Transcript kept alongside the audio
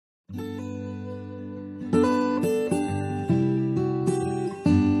Hello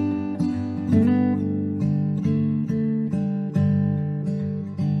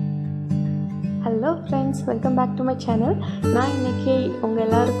friends, welcome back to my channel. நான் இன்னைக்கு உங்க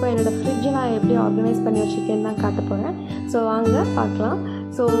எல்லாருக்கும் என்னோட ஃப்ரிட்ஜ் நான் எப்படி ஆர்கனைஸ் பண்ணி வச்சிருக்கேன்னு நான் காட்ட போறேன். ஸோ வாங்க பார்க்கலாம்.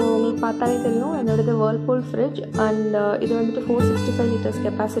 ஸோ உங்களுக்கு பார்த்தாலே தெரியும் என்னோடது வேர்ல்பூல் ஃப்ரிட்ஜ் அண்ட் இது வந்துட்டு 465 லிட்டர்ஸ்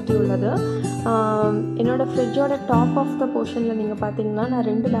கெப்பாசிட்டி உள்ளது. என்னோட ஃப்ரிட்ஜோட டாப் ஆஃப் த போர்ஷனில் நீங்கள் பார்த்தீங்கன்னா நான்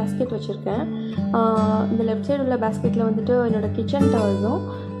 2 பேஸ்கெட் வச்சுருக்கேன். இந்த லெஃப்ட் சைடு உள்ள பேஸ்கெட்டில் வந்துட்டு என்னோட கிச்சன் டவல்ஸும்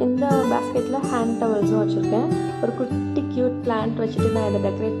இந்த பேஸ்கெட்டில் ஹேண்ட் டவல்ஸும் வச்சுருக்கேன். ஒரு குட்டி க்யூட் பிளான்ட் வச்சுட்டு நான் இதை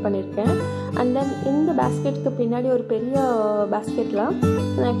டெக்கரேட் பண்ணியிருக்கேன். அண்ட் தென் இந்த பேஸ்கெட்டுக்கு பின்னாடி ஒரு பெரிய பேஸ்கெட்டில்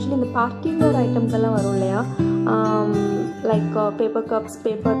ஆக்சுவலி இந்த பார்ட்டி வேர் ஐட்டம்ஸ் எல்லாம் வரும் இல்லையா, like paper cups,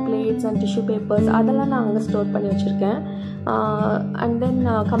 paper plates and tissue papers, அதெல்லாம் நான் அங்கே ஸ்டோர் பண்ணி வச்சுருக்கேன். And then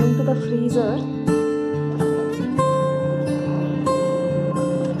coming to the freezer,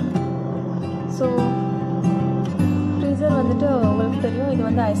 so freezer வந்துட்டு உங்களுக்கு தெரியும் இது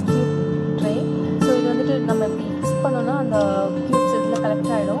வந்து ஐஸ்கிரீம் ட்ரே. ஸோ இது வந்துட்டு நம்ம இப்படி மிக்ஸ் பண்ணோன்னா அந்த க்யூப்ஸ் இதில்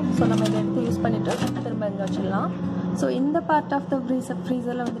கலெக்ட் ஆகிடும். ஸோ நம்ம இதை எடுத்து யூஸ் பண்ணிவிட்டு திரும்ப இங்கே வச்சிடலாம். ஸோ இந்த பார்ட் ஆஃப் த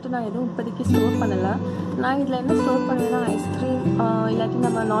ஃப்ரீசரில் வந்துட்டு நான் எதுவும் இப்போதைக்கு ஸ்டோர் பண்ணலை. நான் இதில் என்ன ஸ்டோர் பண்ணுவேன்னா ஐஸ்கிரீம் இல்லாட்டி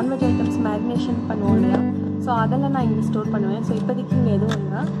நம்ம நான்வெஜ் ஐட்டம்ஸ் மேரினேஷன் பண்ணுவோம் இல்லையா, ஸோ அதெல்லாம் நான் இங்கே ஸ்டோர் பண்ணுவேன். ஸோ இப்போதைக்கு இங்கே எதுவும்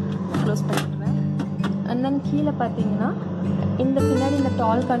இல்லை, க்ளோஸ் பண்ணிடுவேன். அண்ட் தென் கீழே பார்த்தீங்கன்னா இந்த பின்னாடி இந்த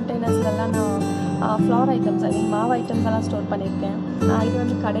டால் கண்டெய்னர்ஸ்லாம் நான் ஃப்ளவர் ஐட்டம்ஸ், ஐ மீன் மாவு ஐட்டம்ஸ் எல்லாம் ஸ்டோர் பண்ணியிருக்கேன். இது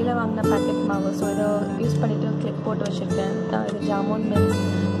வந்து கடையில் வாங்கின பேக்கெட் மாவு. ஸோ இதை யூஸ் பண்ணிவிட்டு கிளிப் போட்டு வச்சுருக்கேன். இது jamun mix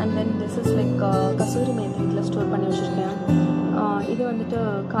and then this is like kasuri methi இதில் ஸ்டோர் பண்ணி வச்சுருக்கேன். இது வந்துட்டு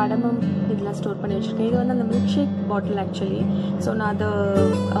காடமம் இதில் ஸ்டோர் பண்ணி வச்சுருக்கேன். இது வந்து அந்த மில்க் ஷேக் பாட்டில் ஆக்சுவலி. ஸோ நான் அதை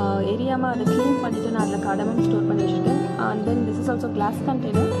எரியாமல் அதை க்ளீன் பண்ணிவிட்டு நான் அதில் காடமம் ஸ்டோர் பண்ணி வச்சுருக்கேன். And then this is also class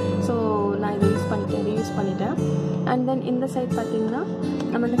container. So நான் இதை யூஸ் பண்ணிட்டேன். அண்ட் தென் இந்த சைட் பார்த்திங்கன்னா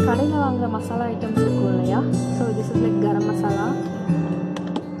நம்ம இந்த கடையில் வாங்குகிற மசாலா ஐட்டம்ஸ் இருக்கும் இல்லையா, so this is like garam masala.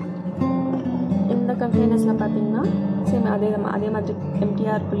 இந்த கண்டெய்னர்ஸில் பார்த்திங்கன்னா சேம் அதே மாதிரி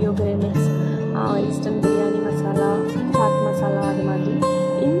MTR புளியோகரை mix, eastern biryani masala, chat masala, அது மாதிரி.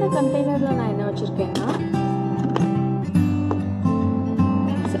 இந்த கண்டெய்னரில் நான் என்ன வச்சுருக்கேன்னா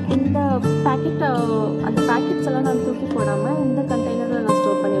இந்த பேக்கெட், அந்த பேக்கெட்ஸ் எல்லாம் நான் தூக்கி போடாமல் இந்த கண்டெய்னரில் நான்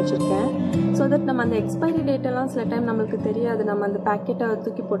ஸ்டோர் பண்ணி வச்சுருக்கேன். ஸோ தட் நம்ம அந்த எக்ஸ்பைரி டேட்டெல்லாம் சில டைம் நம்மளுக்கு தெரியாது, நம்ம அந்த பேக்கெட்டை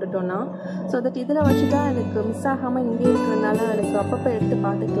தூக்கி போட்டுட்டோன்னா. ஸோ தட் இதில் வச்சுட்டா எனக்கு மிஸ் ஆகாமல் இங்கே இருக்கிறதுனால எனக்கு அப்பப்போ எடுத்து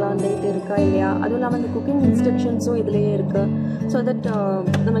பார்த்துக்கலாம் டேட் இருக்கா இல்லையா. அதுவும் இல்லாமல் அந்த குக்கிங் இன்ஸ்ட்ரக்ஷன்ஸும் இதுலேயே இருக்குது. ஸோ தட்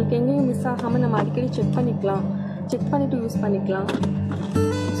நம்மளுக்கு எங்கேயும் மிஸ் ஆகாமல் நம்ம அடிக்கடி செக் பண்ணிவிட்டு யூஸ் பண்ணிக்கலாம்.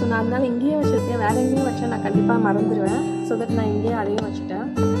 ஸோ நான் அதனால் இங்கேயே வச்சுருக்கேன். வேறு எங்கேயும் வச்சா நான் கண்டிப்பாக மறந்துடுவேன். ஸோ தட் நான் இங்கேயே அதையும் வச்சுட்டேன்.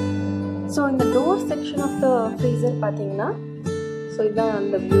 ஸோ இந்த door section of the freezer பார்த்தீங்கன்னா, ஸோ இதுதான்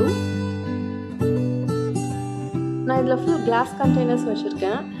அந்த வியூ. நான் இதில் ஃபுல் கிளாஸ் கண்டெய்னர்ஸ்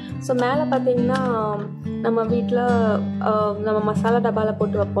வச்சுருக்கேன். ஸோ மேலே பார்த்தீங்கன்னா நம்ம வீட்டில் நம்ம மசாலா டப்பாவில்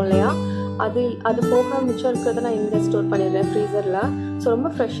போட்டு வைப்போம் இல்லையா, அது போக மிச்சம் இருக்கிறத நான் இங்கே ஸ்டோர் பண்ணிடுறேன் ஃப்ரீசரில். ஸோ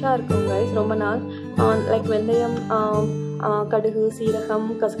ரொம்ப ஃப்ரெஷ்ஷாக இருக்கும் கைஸ், ரொம்ப நாள். லைக் வெந்தயம், கடுகு, சீரகம்,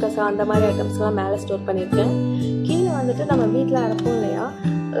 கசகசா, அந்த மாதிரி ஐட்டம்ஸ்லாம் மேலே ஸ்டோர் பண்ணியிருக்கேன். கீழே வந்துட்டு நம்ம வீட்டில் அரைப்போம் இல்லையா,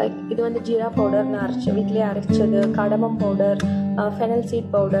 லைக் இது வந்து ஜீரா பவுடர் நான் வீட்டிலே அரைச்சது, கடமம் பவுடர், ஃபெனல் சீட்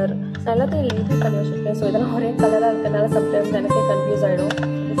பவுடர், எல்லாத்தையும் லேபிள் பண்ணி வச்சுருக்கேன். ஸோ இதெல்லாம் ஒரே கலராக இருக்கிறதுனால சம்டைம்ஸ் எனக்கே கன்ஃபியூஸ் ஆகிடும்.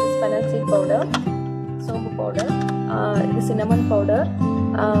 This is fennel seed powder, சோம்பு பவுடர், இது சின்னமன் பவுடர்,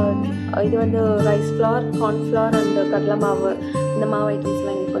 இது வந்து ரைஸ் ஃப்ளார், கார்ன்ஃப்ளார் அண்ட் கடலை மாவு, இந்த மாவு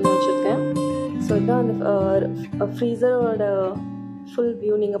ஐட்டம்ஸ்லாம் இங்கே கொஞ்சம் வச்சுருக்கேன். ஸோ இதுதான் அந்த ஃப்ரீசரோட ஃபுல்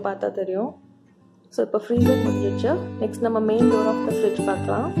வியூ, நீங்கள் பார்த்தா தெரியும். ஸோ இப்போ ஃப்ரீசர் முடிஞ்சிச்சு. நெக்ஸ்ட் நம்ம main door of the fridge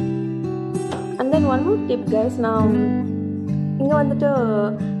பார்க்கலாம். And then one more tip guys, நான் இங்கே வந்துட்டு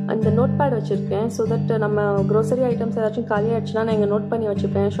அந்த நோட் பேட் வச்சுருக்கேன். ஸோ தட் நம்ம க்ரோசரி ஐட்டம்ஸ் ஏதாச்சும் காலி ஆகிடுச்சுன்னா நான் இங்கே நோட் பண்ணி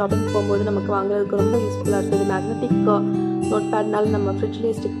வச்சுப்பேன். ஷாப்பிங் போகும்போது நமக்கு வாங்குறதுக்கு ரொம்ப யூஸ்ஃபுல்லாக இருக்குது. மேக்னெட்டிக் நோட் பேட்னால நம்ம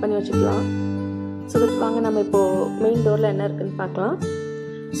ஃப்ரிட்ஜ்லேயே ஸ்டிக் பண்ணி வச்சுக்கலாம். ஸோ தட் வாங்க நம்ம இப்போது மெயின் டோரில் என்ன இருக்குதுன்னு பார்க்கலாம்.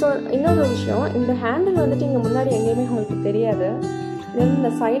 ஸோ இன்னொரு விஷயம், இந்த ஹேண்டில் வந்துட்டு இங்கே முன்னாடி எங்கேயுமே உங்களுக்கு தெரியாது. தென் இந்த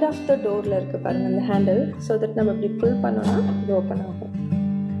சைட் ஆஃப் த டோரில் இருக்குது பாருங்கள் இந்த ஹேண்டில். ஸோ தட் நம்ம இப்படி புல் பண்ணோன்னா இது ஓப்பன் ஆகும்.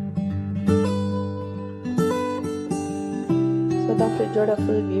 ஸோ தான் ஃப்ரிட்ஜோட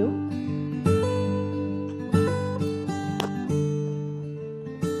ஃபுல் வியூ.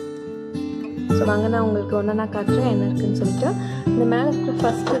 ஸோ வாங்க நான் உங்களுக்கு ஒன்றா நான் காட்டுறேன் என்ன இருக்குதுன்னு சொல்லிட்டு. இந்த மேலே இருக்கிற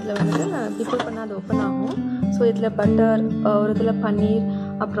ஃபஸ்ட் இதில் வந்துட்டு நான் இப்படி புல் பண்ணால் அது ஓப்பன் ஆகும். ஸோ இதில் பட்டர், ஒரு இதில் பன்னீர்,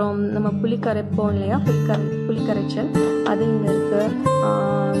 அப்புறம் நம்ம புளி கரைப்போம் இல்லையா, புளி கரைச்சல் அது இங்கே இருக்குது.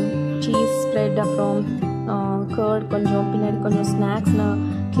 சீஸ் ஸ்ப்ரெட், அப்புறம் கர்ட், கொஞ்சம் பின்னாடி கொஞ்சம் ஸ்நாக்ஸ் நான்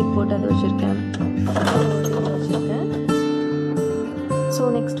கிளிப் போட்டு அதை வச்சுருக்கேன். ஸோ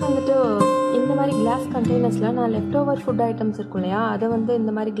நெக்ஸ்ட் வந்துட்டு இந்த இந்த மாதிரி கிளாஸ் கண்டெய்னர்ஸில் நான் லெஃப்ட் ஓவர் ஃபுட் ஐட்டம்ஸ் இருக்கும் இல்லையா, அதை வந்து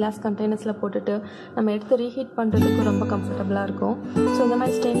இந்த மாதிரி கிளாஸ் கண்டெய்னர்ஸில் போட்டுட்டு நம்ம எடுத்து ரீஹீட் பண்ணுறதுக்கு ரொம்ப கம்ஃபர்டபுளாக இருக்கும். ஸோ இந்த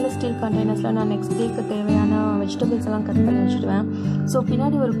மாதிரி ஸ்டெயின்லெஸ் ஸ்டீல் கண்டெய்னர்ஸில் நான் நெக்ஸ்ட் டேக்கு தேவையான வெஜிடபிள்ஸ் எல்லாம் கட் பண்ணி வச்சுடுவேன். ஸோ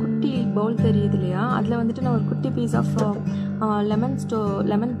பின்னாடி ஒரு குட்டி பவுல் தெரியுது இல்லையா, அதில் வந்துட்டு நான் ஒரு குட்டி பீஸ் ஆஃப்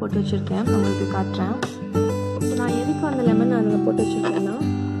லெமன் போட்டு வச்சுருக்கேன், உங்களுக்கு காட்டுறேன். ஸோ நான் எதுக்கு அந்த லெமன் அதில் போட்டு வச்சுருக்கேன்னா,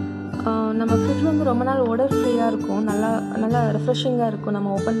 நம்ம ஃப்ரிட்ஜ் வந்து ரொம்ப நாள் ஓடர் ஃப்ரீயாக இருக்கும், நல்லா ரெஃப்ரெஷிங்காக இருக்கும் நம்ம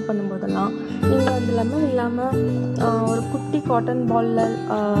ஓப்பன் பண்ணும்போதெல்லாம். நீங்கள் அந்த லெமன் இல்லாமல் ஒரு குட்டி காட்டன் பாலில்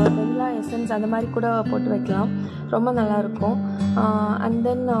வெனிலா எசன்ஸ் அந்த மாதிரி கூட போட்டு வைக்கலாம், ரொம்ப நல்லாயிருக்கும். And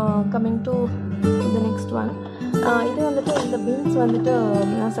then coming to the next one, இது வந்துட்டு இந்த பீன்ஸ் வந்துட்டு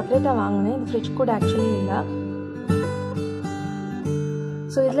நான் செப்பரேட்டாக வாங்கினேன், இது ஃப்ரிட்ஜ் கூட ஆக்சுவலி இல்லை.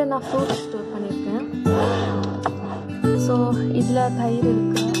 ஸோ இதில் நான் ஃப்ரூட்ஸ் ஸ்டோர் பண்ணியிருக்கேன். ஸோ இதில் தயிர்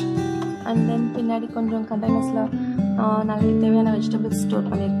இருக்குது. அண்ட் தென் பின்னாடி கொஞ்சம் கண்டெய்னர்ஸில் நிறைய தேவையான வெஜிடபிள்ஸ் ஸ்டோர்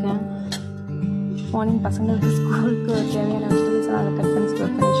பண்ணியிருக்கேன். மார்னிங் பசங்களுக்கு ஸ்கூலுக்கு தேவையான வெஜிடபிள்ஸ் எல்லாம் அதை கட் பண்ணி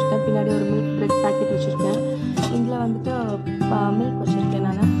ஸ்டோர் பண்ணி வச்சுருக்கேன். பின்னாடி ஒரு மில்க் ப்ரெட் பேக்கெட் வச்சுருக்கேன். இதில் வந்துட்டு மில்க் வச்சுருக்கேன்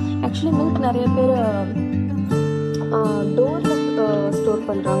நான். ஆக்சுவலி மில்க் நிறைய பேர் டோரில் ஸ்டோர்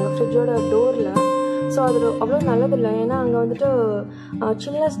பண்ணுறாங்க, ஃப்ரிட்ஜோட டோரில். ஸோ அது அவ்வளோ நல்லதில்லை, ஏன்னா அங்கே வந்துட்டு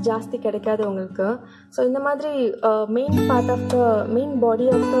சில்னஸ் ஜாஸ்தி கிடைக்காது உங்களுக்கு. ஸோ இந்த மாதிரி மெயின் பாடி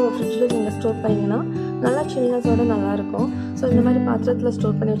ஆஃப் த ஃப்ரிட்ஜில் நீங்கள் ஸ்டோர் பண்ணிங்கன்னா நல்லா சில்னஸோடு நல்லாயிருக்கும். ஸோ இந்த மாதிரி பாத்திரத்தில்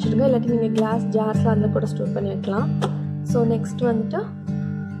ஸ்டோர் பண்ணி வச்சுருங்க, இல்லாட்டி நீங்கள் கிளாஸ் ஜார்ஸில் அதில் கூட ஸ்டோர் பண்ணி வைக்கலாம். ஸோ நெக்ஸ்ட் வந்துட்டு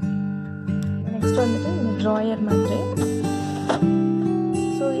இந்த ட்ராயர் மாதிரி.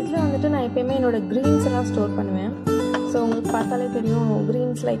 ஸோ இதில் வந்துட்டு நான் எப்போயுமே என்னோடய க்ரீன்ஸ் எல்லாம் ஸ்டோர் பண்ணுவேன். ஸோ உங்களுக்கு பார்த்தாலே தெரியும்,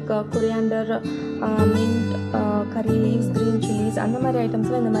 க்ரீன்ஸ் லைக் கொரியாண்டர், மின்ட், கறி லீவ்ஸ், க்ரீன் சில்லிஸ், அந்த மாதிரி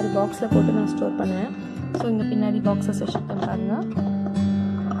ஐட்டம்ஸ்லாம் இந்த மாதிரி பாக்ஸில் போட்டு நான் ஸ்டோர் பண்ணுவேன். ஸோ இங்கே பின்னாடி பாக்ஸஸ் வச்சுருக்கேன் பாருங்கள்.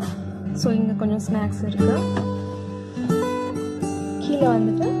 ஸோ இங்கே கொஞ்சம் ஸ்நாக்ஸ் இருக்குது. கீழே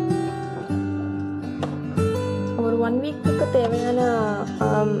வந்துட்டு ஒரு 1 வீக்குக்கு தேவையான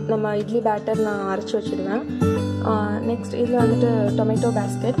நம்ம இட்லி பேட்டர் நான் அரைச்சி வச்சுடுவேன். நெக்ஸ்ட் இதில் வந்துட்டு டொமேட்டோ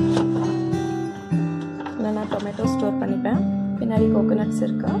பேஸ்கெட், நான் டொமேட்டோ ஸ்டோர் பண்ணிப்பேன். பின்னாடி கோகோனட்ஸ்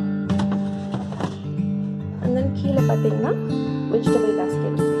இருக்கா. அண்ட் தென் கீழே பார்த்தீங்கன்னா வெஜிடபிள்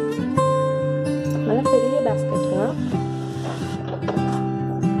பேஸ்கெட், நல்லா பெரிய பேஸ்கெட்டுங்க.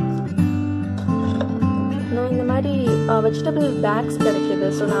 நான் இந்த மாதிரி வெஜிடபிள் பேக்ஸ் கிடைக்கிது,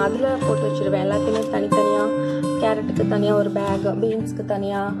 ஸோ நான் அதில் போட்டு வச்சுருவேன். எல்லாத்தையுமே தனித்தனியாக, கேரட்டுக்கு தனியாக ஒரு பேக், பீன்ஸ்க்கு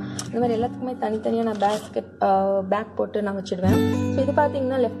தனியாக, இந்த மாதிரி எல்லாத்துக்குமே தனித்தனியாக நான் பேக் போட்டு நான் வச்சுடுவேன். ஸோ இது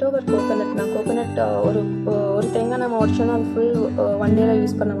பார்த்தீங்கன்னா லெஃப்ட் ஓவர் கோகோனட். நான் கோகோனட் ஒரு தேங்காய் நம்ம உடச்சோன்னா அது ஃபுல் 1 டேல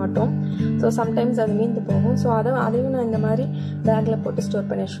யூஸ் பண்ண மாட்டோம். ஸோ சம்டைம்ஸ் அது மீந்து போகும். ஸோ அதையும் நான் இந்த மாதிரி பேக்கில் போட்டு ஸ்டோர்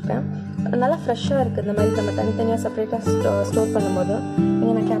பண்ணி வச்சுப்பேன். நல்லா ஃப்ரெஷ்ஷாக இருக்குது இந்த மாதிரி நம்ம தனித்தனியாக செப்பரேட்டாக ஸ்டோர் பண்ணும்போது.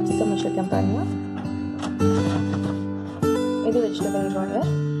 இங்கே நான் கேப்சிகம் வச்சுருக்கேன் பாருங்கள். இது வெஜிடபிள் ட்ராயர்.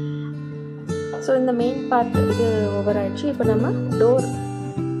 ஸோ இந்த மெயின் பார்ட் இது ஓவர் ஆயிடுச்சு. இப்போ நம்ம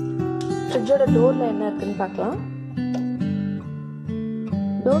ஃப்ரிட்ஜோட டோரில் என்ன இருக்குதுன்னு பார்க்கலாம்.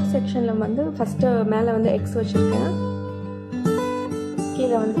 டோர் செக்ஷனில் வந்து ஃபஸ்ட்டு மேலே வந்து எக்ஸ் வச்சுருக்கேன்.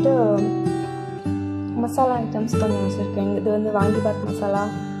 கீழே வந்துட்டு மசாலா ஐட்டம்ஸ் கொஞ்சம் வச்சுருக்கேன். இது வந்து வாங்கிபாத் மசாலா,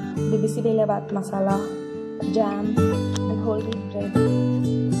 இது பிசிபேல பாத் masala, jam and whole wheat bread.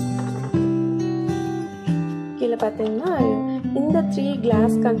 கீழே பார்த்தீங்கன்னா இந்த 3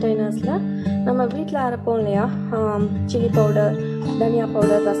 கிளாஸ் கண்டெய்னர்ஸில் நம்ம வீட்டில் அரைப்போம் இல்லையா, சில்லி பவுடர், தனியா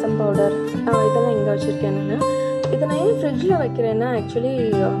பவுடர், ரசம் பவுடர், இதெல்லாம் இங்கே வச்சுருக்கேன் நான். இதை நான் ஏன் ஃப்ரிட்ஜில் வைக்கிறேன்னா, ஆக்சுவலி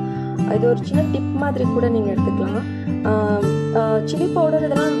இது ஒரு சின்ன டிப் மாதிரி கூட நீங்கள் எடுத்துக்கலாம். சில்லி பவுடர்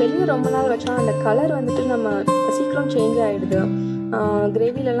இதெல்லாம் வெளியே ரொம்ப நாள் வச்சா அந்த கலர் வந்துட்டு நம்ம சீக்கிரம் சேஞ்ச் ஆகிடுது.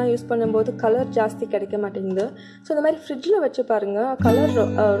 கிரேவிலெலாம் யூஸ் பண்ணும்போது கலர் ஜாஸ்தி கிடைக்க மாட்டேங்குது. ஸோ இந்த மாதிரி ஃப்ரிட்ஜில் வச்சு பாருங்கள், கலர்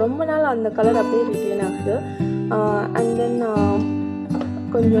ரொம்ப நாள் அந்த கலர் அப்படியே ரிட்டைன் ஆகுது. அண்ட் தென்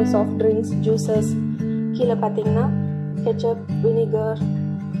கொஞ்சம் சாஃப்ட் ட்ரிங்க்ஸ், ஜூஸஸ், கீழே பார்த்தீங்கன்னா ketchup, vinegar,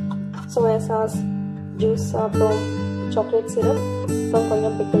 soya sauce, juice, அப்புறம் சாக்லேட் சிரப், அப்புறம்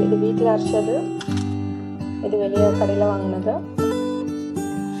கொஞ்சம் பிக்கிள். இது வீட்டில் அரைச்சது, இது வெளியே கடையில் வாங்கினது.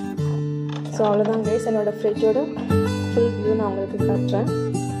 ஸோ அவ்வளோதான் கைஸ், என்னோடய ஃப்ரிட்ஜோட ஃபுல் வியூ நான் உங்களுக்கு காட்டுறேன்.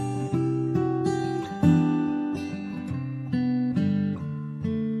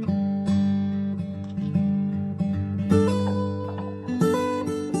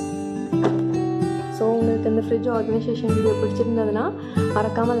 ஸோ உங்களுக்கு இந்த ஃப்ரிட்ஜ் ஆர்கனைசேஷன் வீடியோ பிடிச்சிருந்ததுன்னா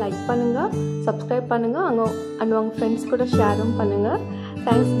மறக்காமல் லைக் பண்ணுங்கள், சப்ஸ்கிரைப் பண்ணுங்கள், அண்ட் உங்கள் ஃப்ரெண்ட்ஸ் கூட ஷேரும் பண்ணுங்கள்.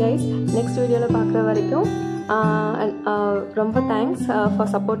 Thanks guys. நெக்ஸ்ட் வீடியோவில் பார்க்குற வரைக்கும் ரொம்ப thanks for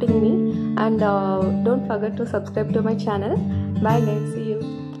supporting me, and don't forget to subscribe to my channel. Bye guys, see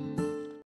you.